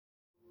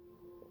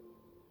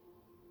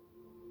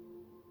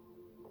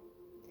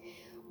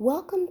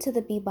Welcome to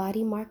the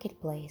Body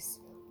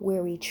Marketplace,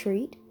 where we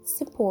treat,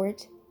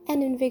 support,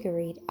 and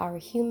invigorate our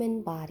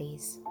human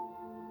bodies.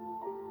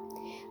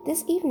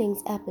 This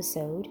evening's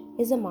episode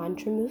is a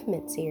mantra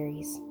movement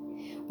series,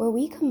 where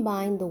we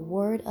combine the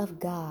Word of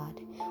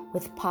God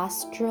with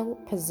postural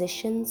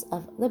positions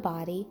of the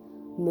body,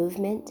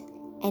 movement,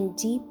 and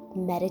deep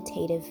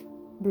meditative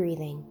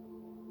breathing.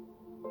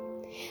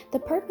 The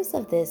purpose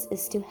of this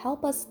is to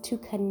help us to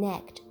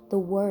connect the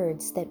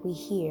words that we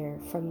hear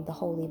from the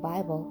Holy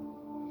Bible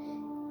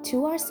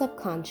to our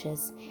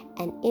subconscious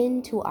and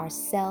into our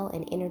cell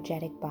and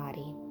energetic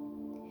body.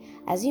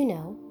 As you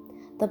know,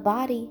 the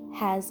body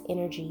has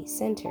energy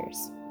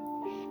centers,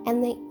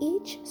 and they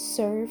each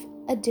serve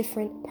a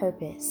different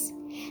purpose.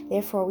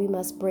 Therefore, we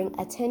must bring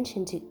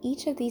attention to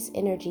each of these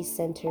energy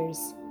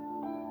centers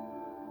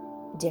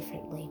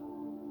differently.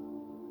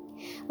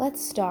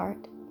 Let's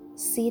start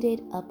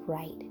seated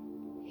upright.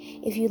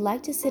 If you'd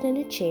like to sit in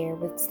a chair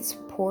with the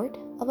support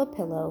of a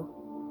pillow,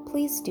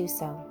 please do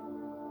so.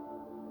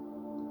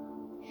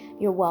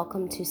 You're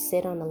welcome to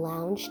sit on a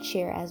lounge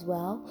chair as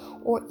well,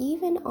 or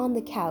even on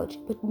the couch,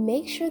 but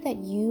make sure that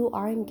you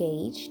are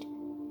engaged,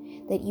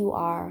 that you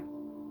are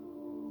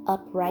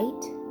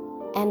upright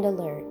and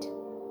alert.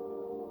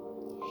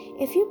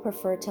 If you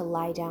prefer to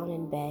lie down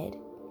in bed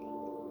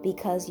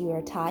because you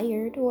are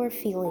tired or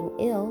feeling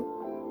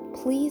ill,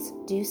 please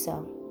do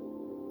so.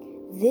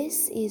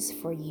 This is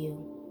for you.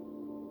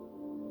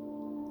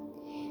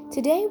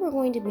 Today we're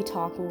going to be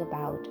talking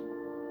about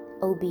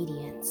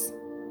obedience.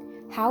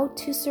 How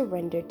to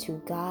surrender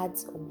to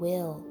God's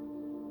will,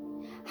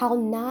 how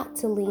not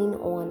to lean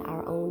on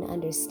our own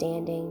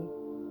understanding,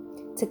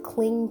 to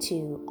cling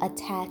to,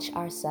 attach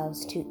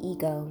ourselves to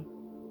ego,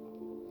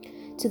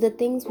 to the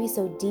things we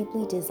so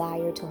deeply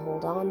desire to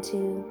hold on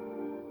to,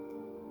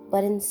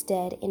 but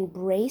instead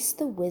embrace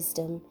the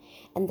wisdom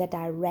and the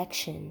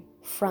direction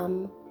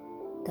from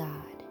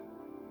God.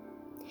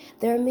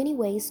 There are many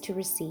ways to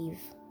receive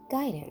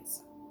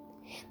guidance.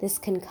 This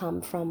can come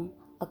from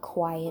a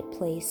quiet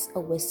place, a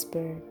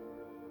whisper,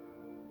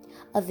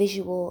 a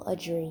visual, a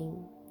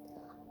dream,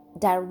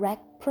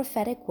 direct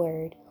prophetic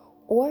word,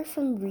 or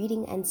from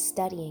reading and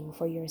studying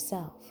for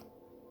yourself.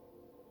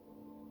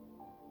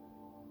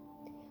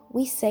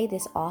 We say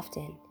this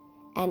often,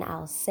 and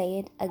I'll say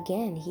it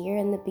again here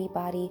in the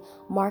Body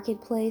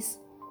Marketplace,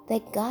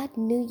 that God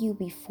knew you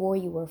before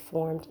you were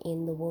formed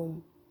in the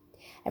womb.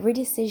 Every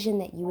decision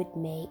that you would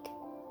make,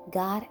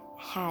 God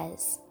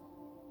has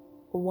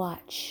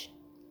watched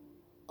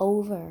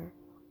over,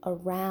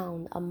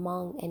 around,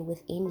 among, and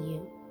within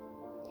you.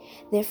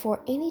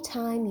 Therefore,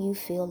 anytime you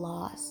feel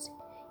lost,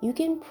 you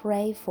can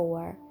pray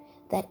for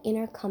that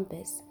inner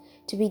compass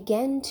to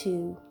begin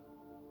to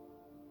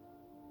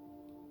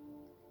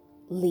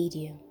lead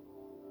you,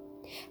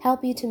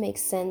 help you to make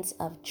sense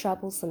of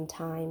troublesome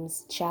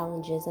times,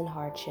 challenges, and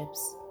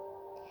hardships.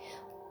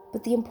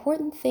 But the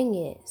important thing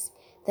is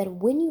that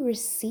when you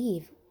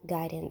receive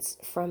guidance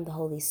from the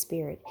Holy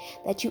Spirit,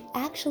 that you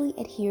actually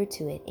adhere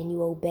to it and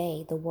you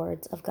obey the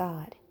words of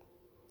God.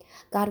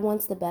 God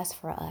wants the best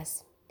for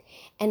us,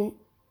 and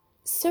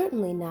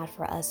certainly not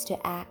for us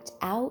to act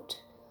out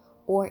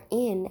or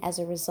in as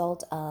a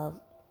result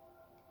of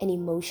an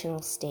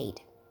emotional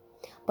state,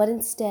 but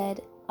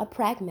instead a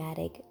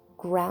pragmatic,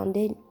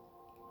 grounded,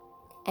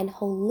 and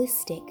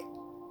holistic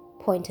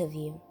point of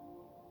view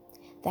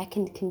that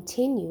can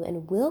continue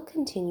and will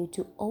continue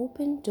to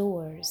open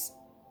doors.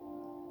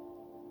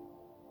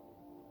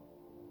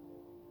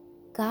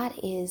 God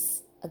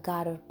is a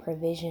God of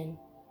provision,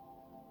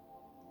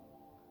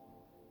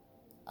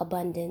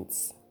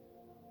 abundance,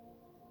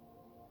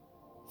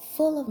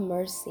 full of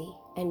mercy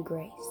and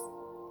grace.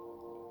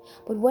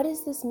 But what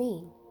does this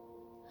mean?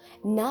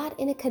 Not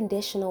in a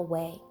conditional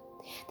way,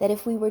 that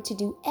if we were to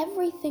do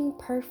everything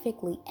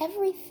perfectly,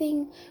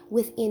 everything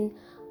within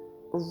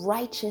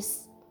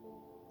righteous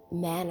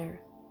manner,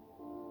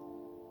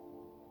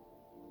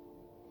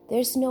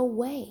 there's no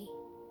way.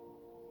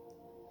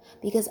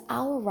 Because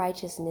our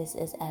righteousness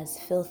is as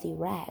filthy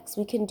rags.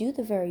 We can do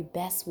the very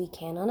best we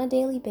can on a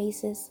daily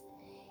basis,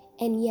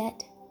 and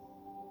yet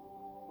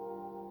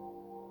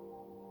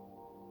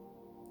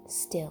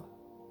still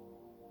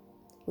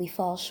we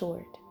fall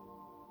short.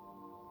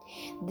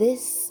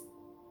 This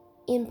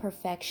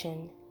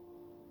imperfection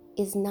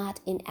is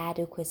not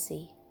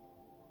inadequacy.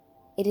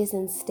 It is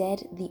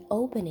instead the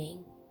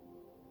opening,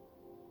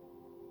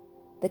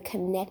 the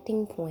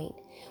connecting point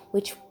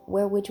which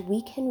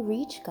we can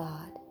reach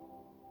God.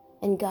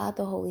 And God,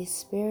 the Holy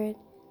Spirit,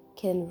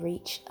 can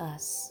reach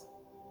us.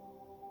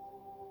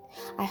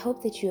 I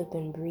hope that you have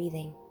been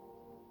breathing,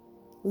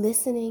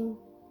 listening,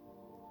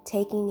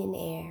 taking in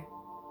air,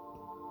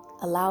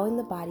 allowing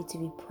the body to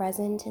be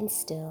present and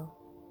still,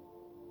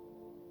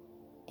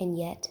 and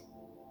yet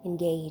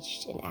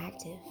engaged and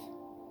active.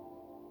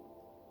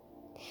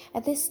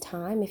 At this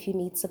time, if you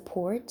need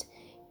support,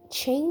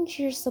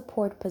 change your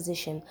support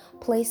position.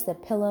 Place the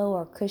pillow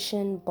or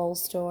cushion,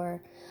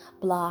 bolster,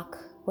 block,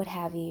 what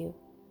have you,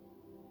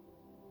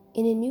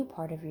 in a new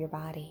part of your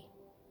body.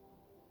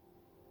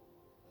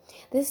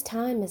 This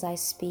time, as I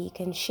speak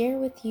and share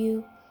with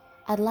you,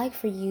 I'd like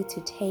for you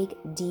to take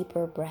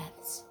deeper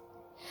breaths.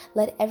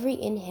 Let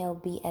every inhale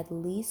be at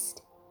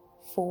least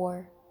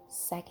 4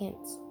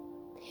 seconds,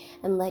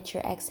 and let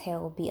your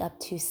exhale be up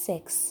to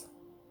 6.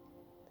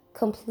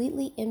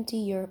 Completely empty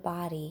your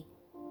body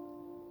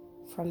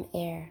from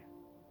air.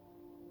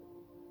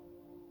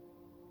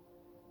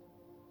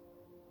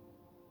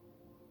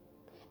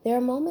 There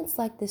are moments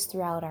like this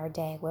throughout our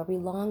day where we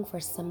long for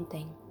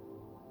something.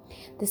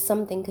 This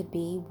something could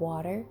be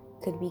water,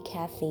 could be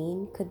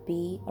caffeine, could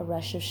be a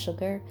rush of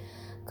sugar,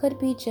 could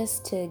be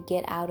just to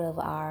get out of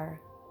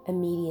our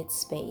immediate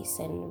space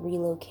and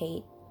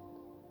relocate.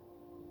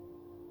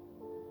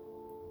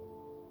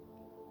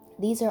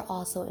 These are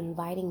also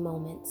inviting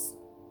moments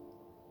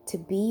to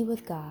be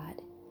with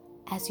God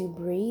as you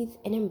breathe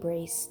and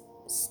embrace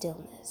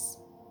stillness.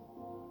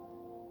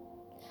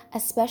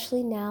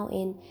 Especially now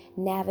in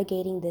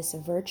navigating this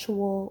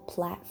virtual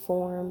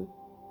platform,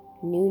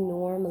 new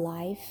norm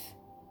life,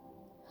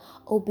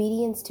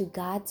 obedience to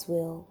God's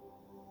will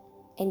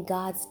and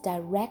God's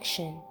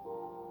direction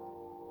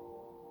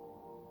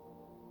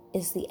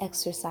is the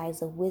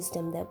exercise of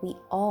wisdom that we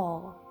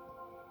all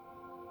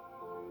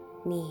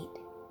need.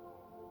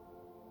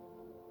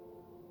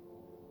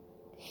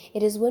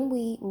 It is when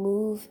we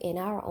move in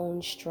our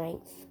own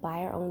strength, by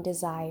our own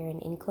desire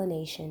and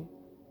inclination.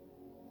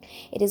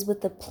 It is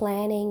with the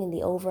planning and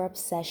the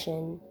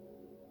over-obsession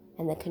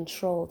and the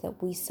control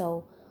that we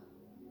so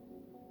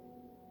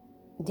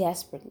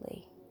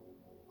desperately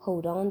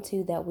hold on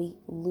to that we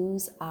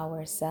lose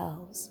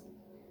ourselves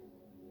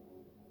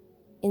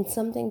in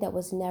something that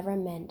was never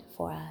meant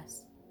for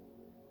us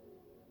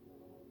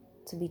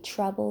to be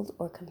troubled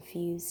or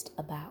confused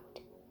about.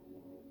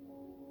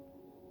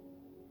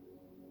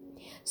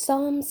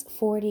 Psalms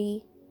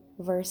 40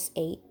 verse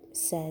 8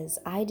 says,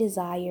 "I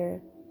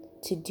desire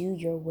to do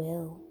your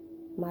will.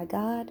 My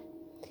God,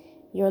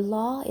 your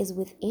law is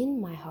within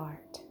my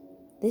heart."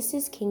 This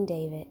is King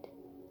David.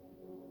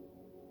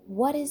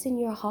 What is in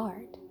your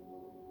heart?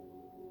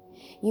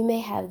 You may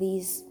have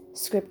these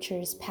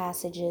scriptures,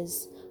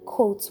 passages,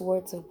 quotes,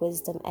 words of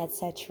wisdom,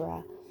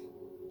 etc.,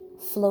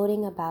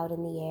 floating about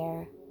in the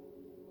air,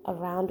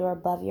 around or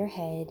above your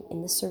head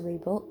in the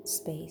cerebral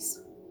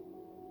space.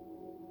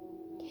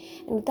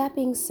 And with that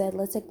being said,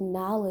 let's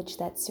acknowledge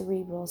that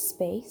cerebral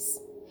space.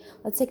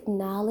 Let's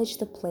acknowledge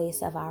the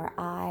place of our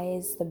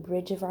eyes, the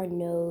bridge of our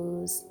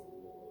nose,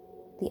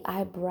 the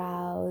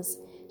eyebrows.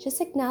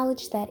 Just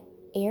acknowledge that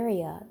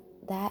area,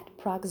 that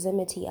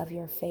proximity of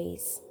your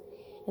face,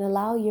 and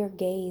allow your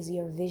gaze,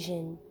 your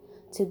vision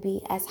to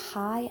be as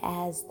high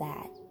as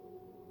that,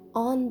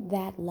 on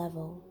that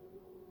level.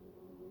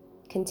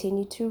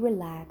 Continue to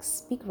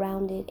relax, be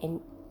grounded,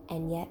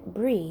 and yet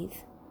breathe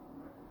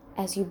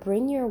as you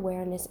bring your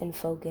awareness and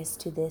focus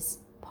to this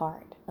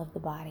part of the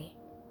body.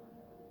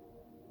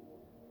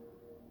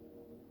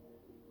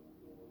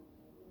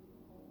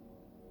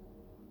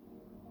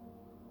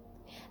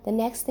 The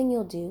next thing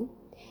you'll do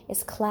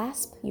is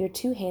clasp your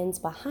 2 hands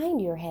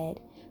behind your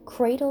head,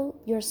 cradle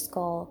your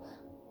skull,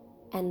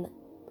 and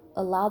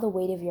allow the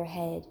weight of your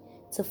head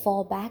to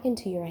fall back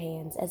into your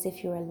hands as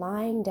if you were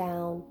lying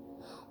down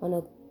on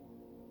a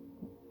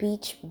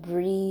beach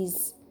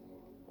breeze,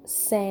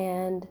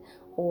 sand,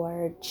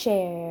 or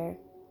chair,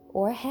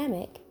 or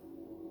hammock.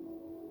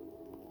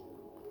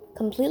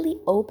 Completely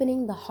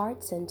opening the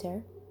heart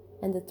center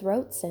and the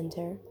throat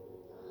center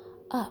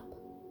up.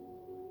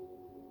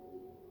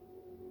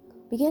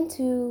 Begin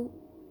to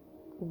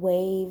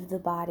wave the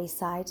body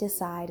side to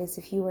side as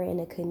if you were in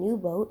a canoe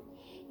boat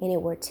and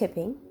it were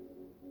tipping.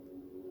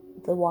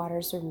 The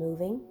waters are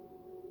moving.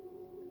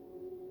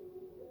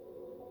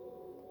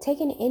 Take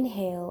an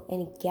inhale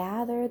and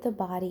gather the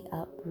body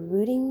up,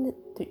 rooting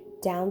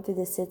down through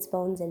the sits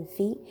bones and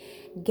feet.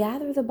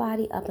 Gather the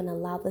body up and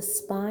allow the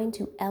spine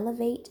to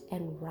elevate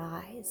and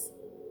rise.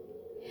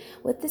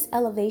 With this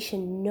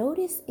elevation,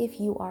 notice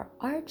if you are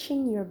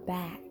arching your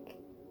back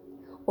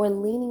or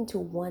leaning to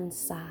one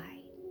side.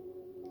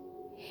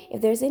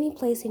 If there's any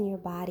place in your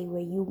body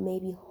where you may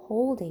be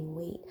holding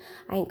weight,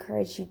 I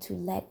encourage you to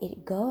let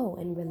it go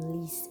and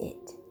release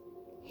it.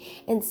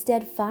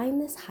 Instead,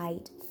 find this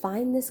height,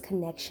 find this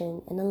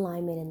connection and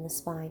alignment in the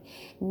spine,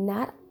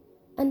 not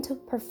unto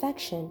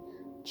perfection,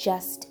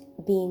 just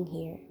being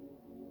here.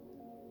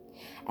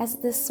 As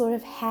this sort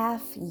of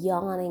half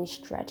yawning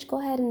stretch, go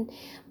ahead and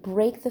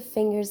break the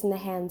fingers and the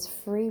hands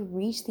free,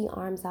 reach the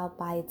arms out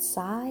by its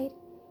side,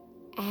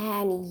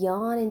 and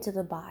yawn into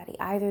the body,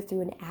 either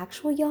through an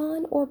actual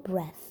yawn or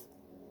breath.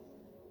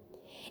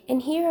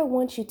 And here I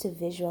want you to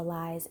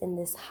visualize in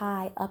this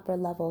high upper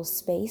level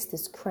space,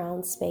 this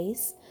crown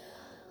space,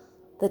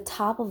 the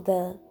top of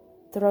the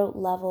throat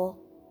level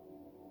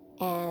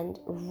and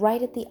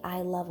right at the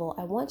eye level,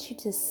 I want you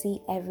to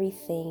see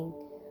everything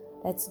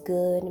that's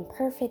good and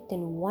perfect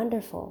and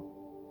wonderful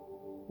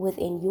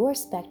within your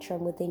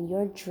spectrum, within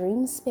your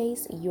dream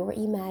space, your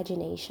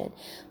imagination.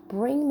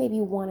 Bring maybe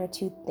 1 or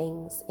 2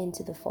 things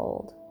into the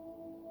fold.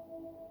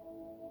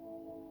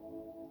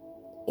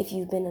 If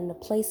you've been in a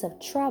place of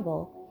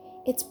trouble,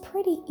 it's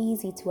pretty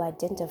easy to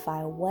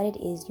identify what it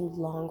is you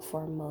long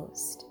for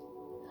most.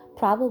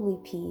 Probably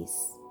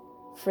peace,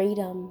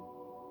 freedom,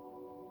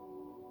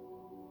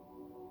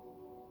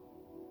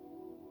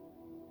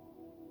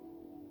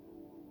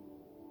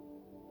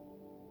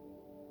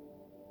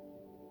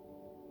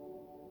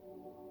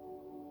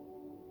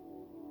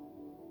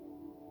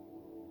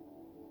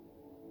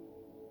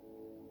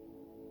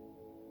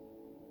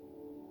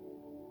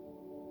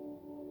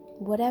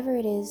 whatever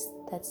it is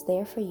that's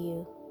there for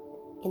you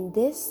in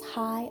this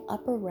high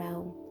upper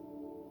realm,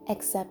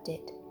 accept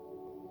it.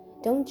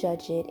 Don't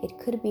judge it. It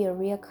could be a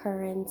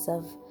reoccurrence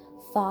of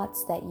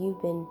thoughts that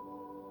you've been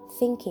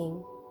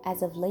thinking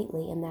as of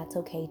lately, and that's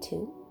okay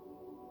too.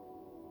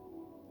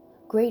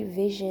 Great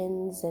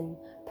visions and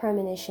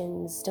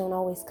premonitions don't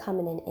always come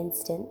in an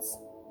instance.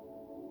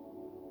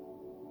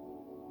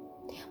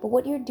 But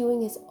what you're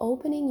doing is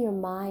opening your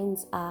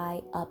mind's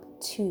eye up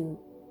to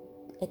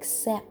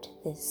accept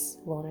this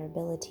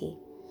vulnerability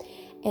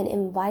and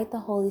invite the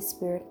Holy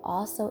Spirit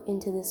also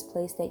into this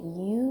place that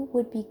you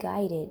would be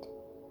guided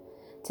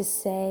to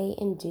say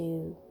and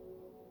do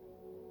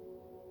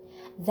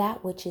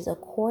that which is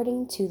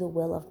according to the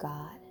will of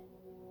God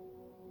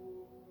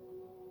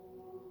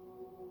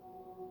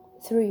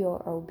through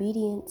your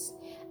obedience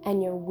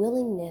and your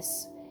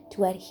willingness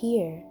to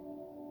adhere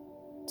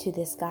to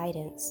this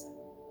guidance.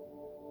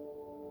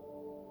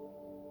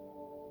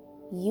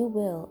 You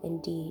will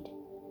indeed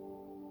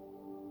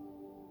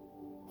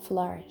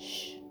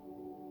flourish.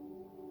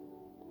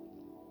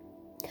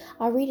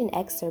 I'll read an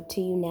excerpt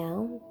to you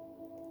now.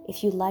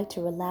 If you'd like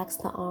to relax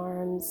the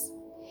arms,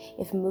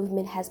 if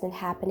movement has been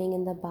happening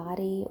in the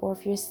body, or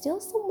if you're still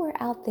somewhere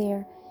out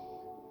there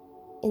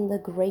in the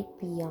great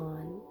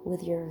beyond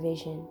with your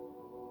vision,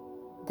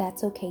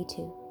 that's okay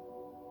too.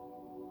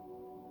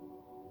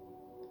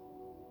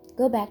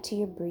 Go back to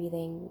your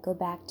breathing, go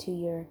back to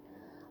your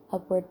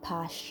upward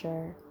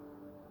posture.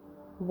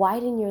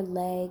 Widen your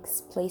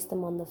legs, place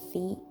them on the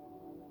feet.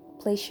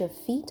 Place your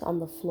feet on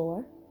the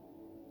floor.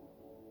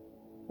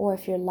 Or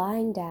if you're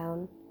lying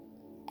down,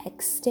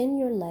 extend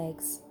your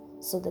legs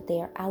so that they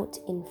are out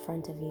in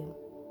front of you.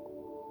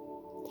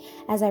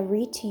 As I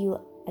read to you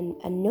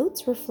a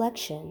notes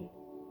reflection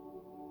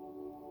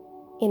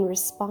in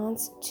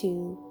response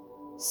to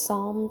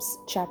Psalms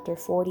chapter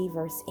 40,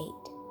 verse 8.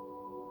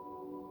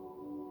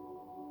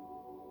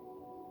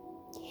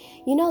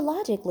 You know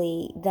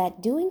logically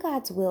that doing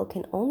God's will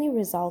can only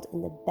result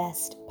in the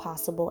best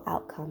possible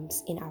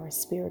outcomes in our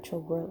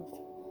spiritual growth.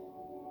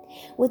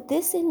 With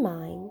this in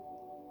mind,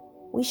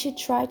 we should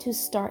try to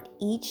start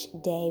each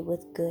day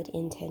with good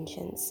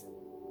intentions.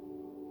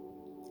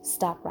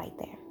 Stop right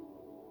there.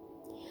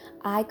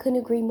 I couldn't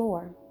agree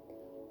more.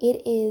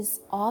 It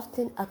is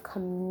often a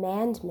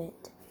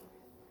commandment,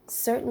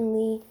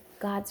 certainly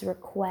God's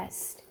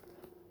request,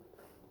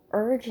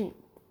 urging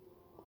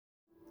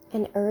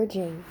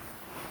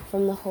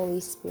from the Holy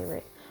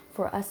Spirit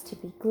for us to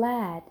be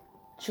glad,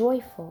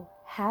 joyful,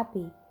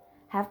 happy,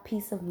 have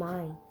peace of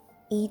mind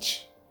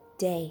each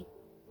day.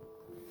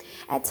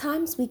 At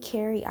times we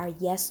carry our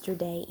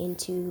yesterday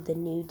into the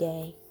new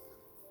day,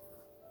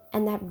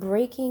 and that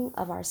breaking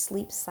of our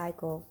sleep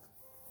cycle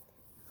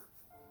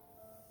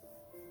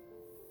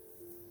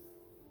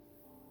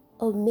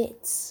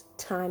omits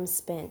time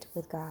spent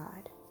with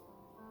God.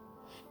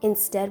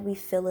 Instead, we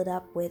fill it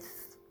up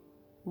with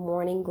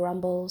morning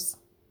grumbles,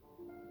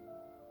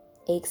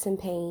 aches and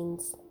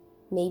pains,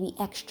 maybe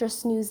extra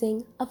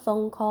snoozing, a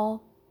phone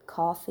call,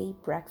 coffee,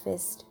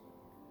 breakfast,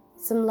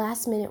 some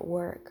last minute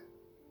work,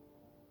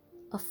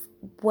 of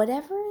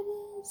whatever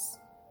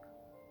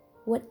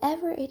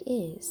it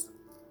is.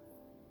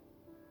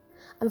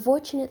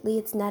 Unfortunately,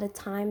 it's not a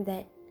time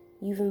that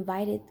you've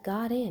invited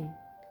God in,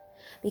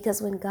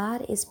 because when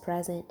God is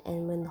present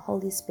and when the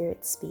Holy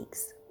Spirit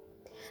speaks,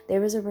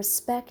 there is a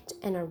respect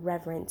and a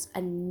reverence,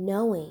 a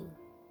knowing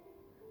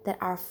that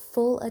our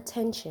full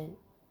attention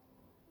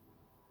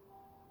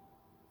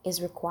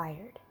is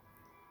required.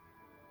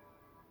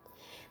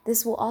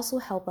 This will also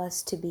help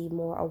us to be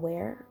more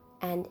aware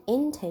and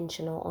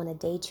intentional on a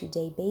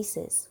day-to-day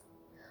basis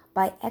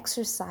by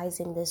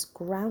exercising this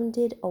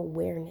grounded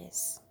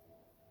awareness.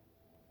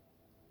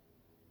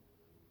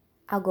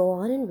 I'll go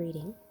on in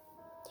reading.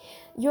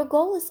 Your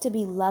goal is to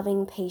be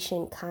loving,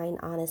 patient, kind,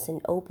 honest,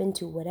 and open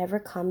to whatever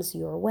comes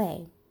your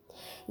way.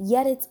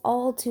 Yet it's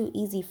all too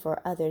easy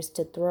for others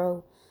to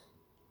throw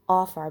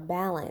off our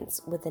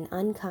balance with an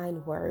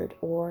unkind word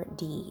or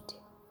deed.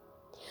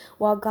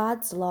 While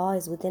God's law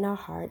is within our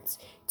hearts,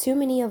 too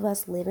many of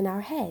us live in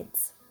our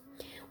heads.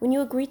 When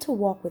you agree to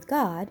walk with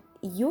God,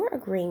 you're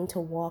agreeing to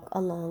walk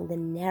along the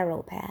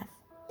narrow path.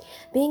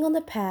 Being on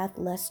the path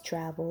less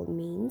traveled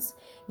means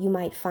you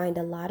might find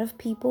a lot of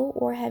people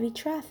or heavy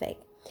traffic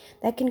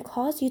that can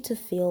cause you to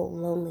feel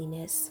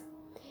loneliness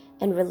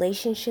and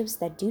relationships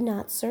that do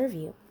not serve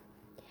you.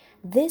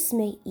 This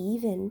may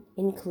even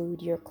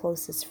include your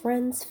closest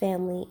friends,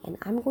 family, and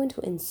I'm going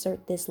to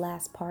insert this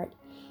last part,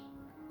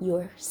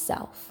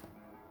 yourself.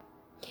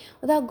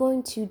 Without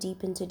going too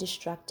deep into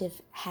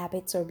destructive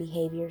habits or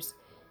behaviors,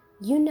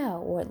 you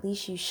know, or at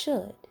least you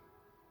should,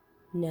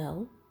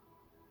 know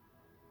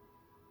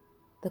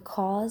the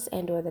cause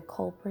and or the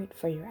culprit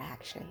for your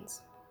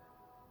actions.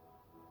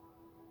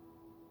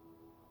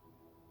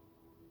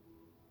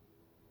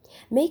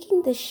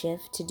 Making the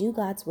shift to do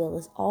God's will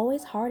is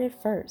always hard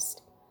at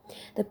first.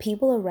 The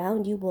people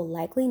around you will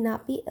likely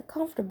not be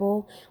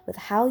comfortable with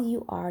how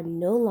you are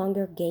no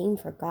longer game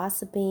for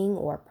gossiping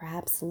or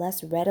perhaps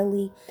less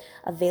readily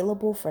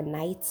available for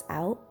nights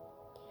out.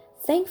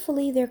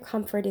 Thankfully, their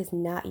comfort is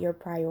not your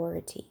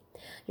priority.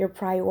 Your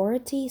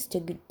priority is to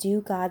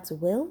do God's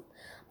will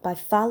by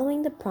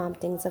following the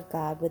promptings of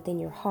God within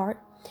your heart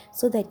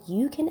so that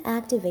you can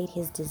activate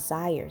His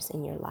desires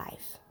in your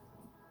life.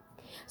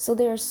 So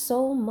there's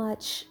so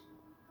much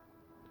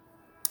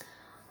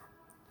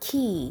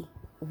key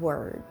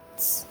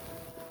words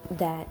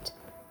that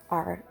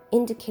are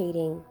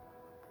indicating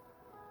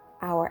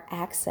our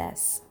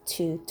access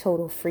to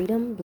total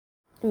freedom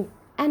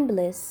and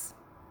bliss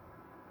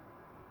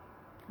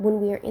when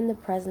we are in the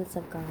presence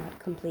of God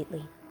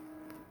completely,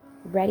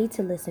 ready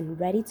to listen,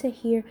 ready to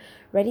hear,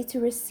 ready to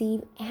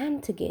receive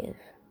and to give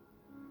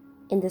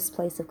in this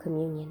place of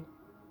communion.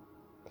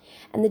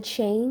 And the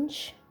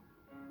change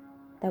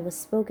that was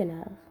spoken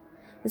of,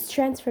 this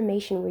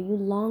transformation where you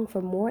long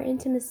for more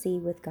intimacy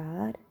with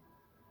God,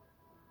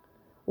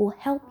 will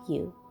help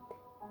you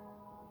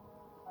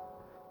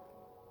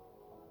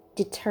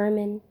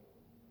determine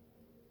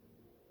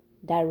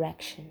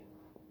direction,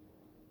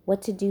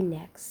 what to do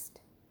next,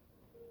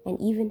 and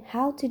even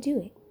how to do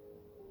it.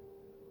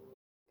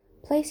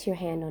 Place your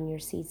hand on your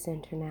seat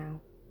center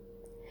now.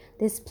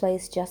 This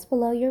place just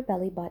below your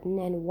belly button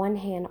and one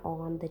hand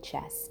on the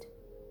chest.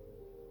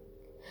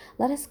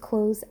 Let us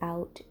close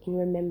out in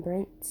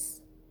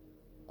remembrance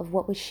of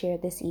what was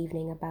shared this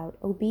evening about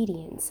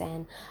obedience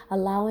and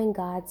allowing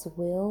God's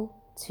will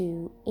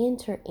to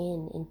enter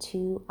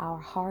into our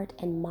heart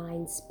and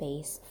mind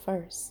space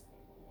first.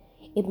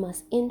 It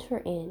must enter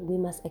in, we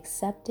must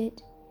accept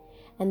it,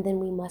 and then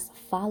we must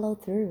follow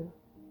through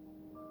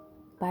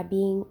by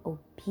being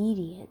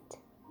obedient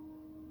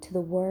to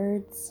the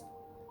words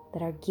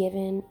that are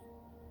given,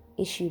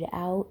 issued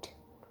out,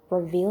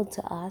 revealed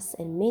to us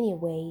in many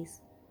ways,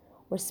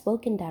 or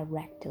spoken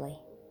directly.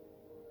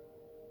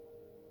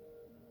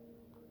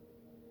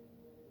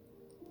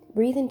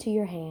 Breathe into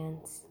your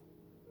hands.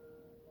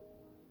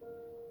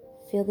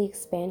 Feel the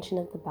expansion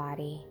of the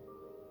body.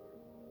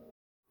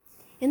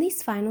 In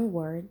these final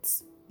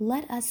words,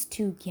 let us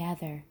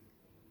together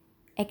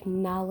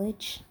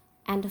acknowledge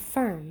and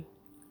affirm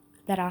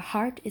that our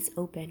heart is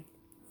open.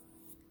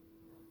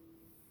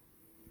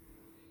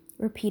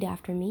 Repeat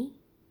after me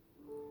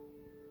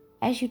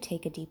as you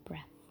take a deep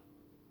breath.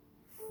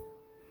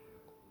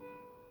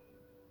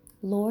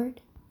 Lord,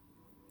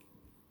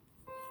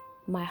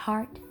 my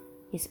heart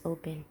is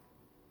open.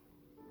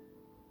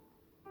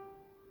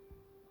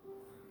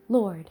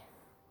 Lord,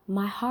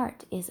 my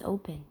heart is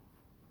open.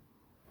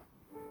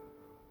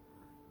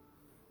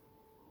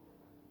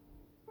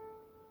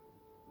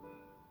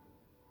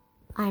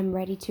 I am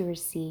ready to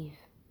receive,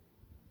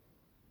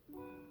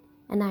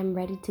 and I am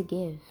ready to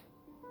give.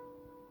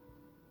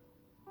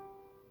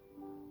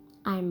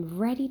 I am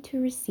ready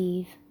to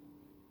receive,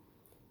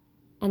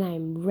 and I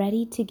am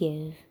ready to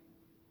give.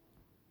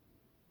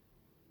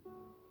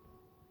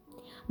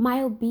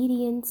 My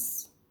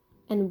obedience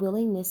and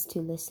willingness to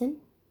listen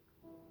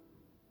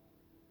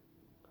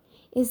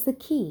is the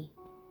key.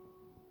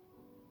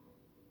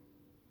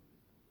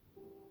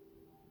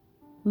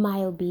 My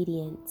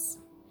obedience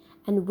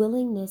and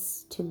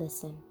willingness to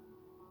listen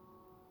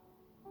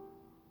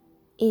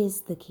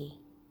is the key.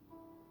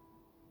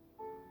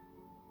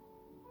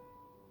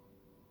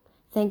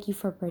 Thank you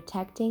for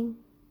protecting,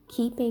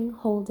 keeping,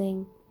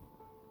 holding,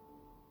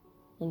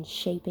 and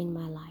shaping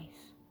my life.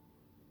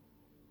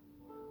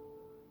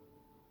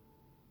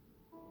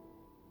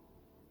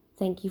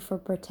 Thank you for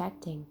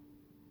protecting,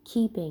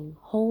 keeping,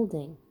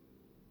 holding,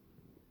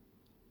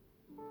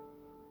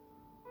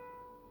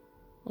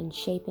 and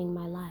shaping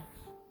my life.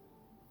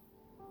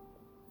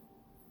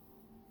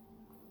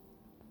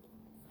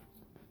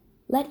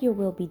 Let your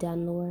will be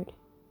done, Lord,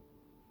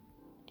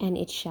 and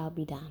it shall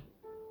be done.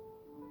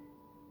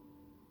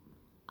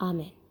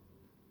 Amen.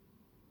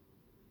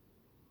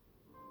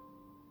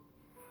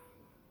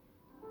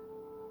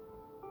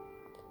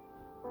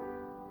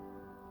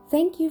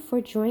 Thank you for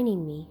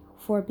joining me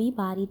for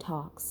Be-Body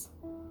Talks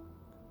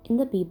in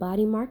the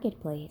Be-Body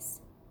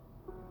Marketplace.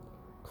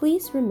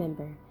 Please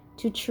remember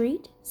to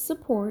treat,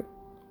 support,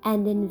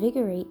 and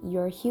invigorate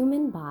your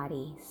human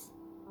bodies.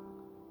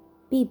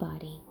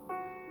 Be-Body.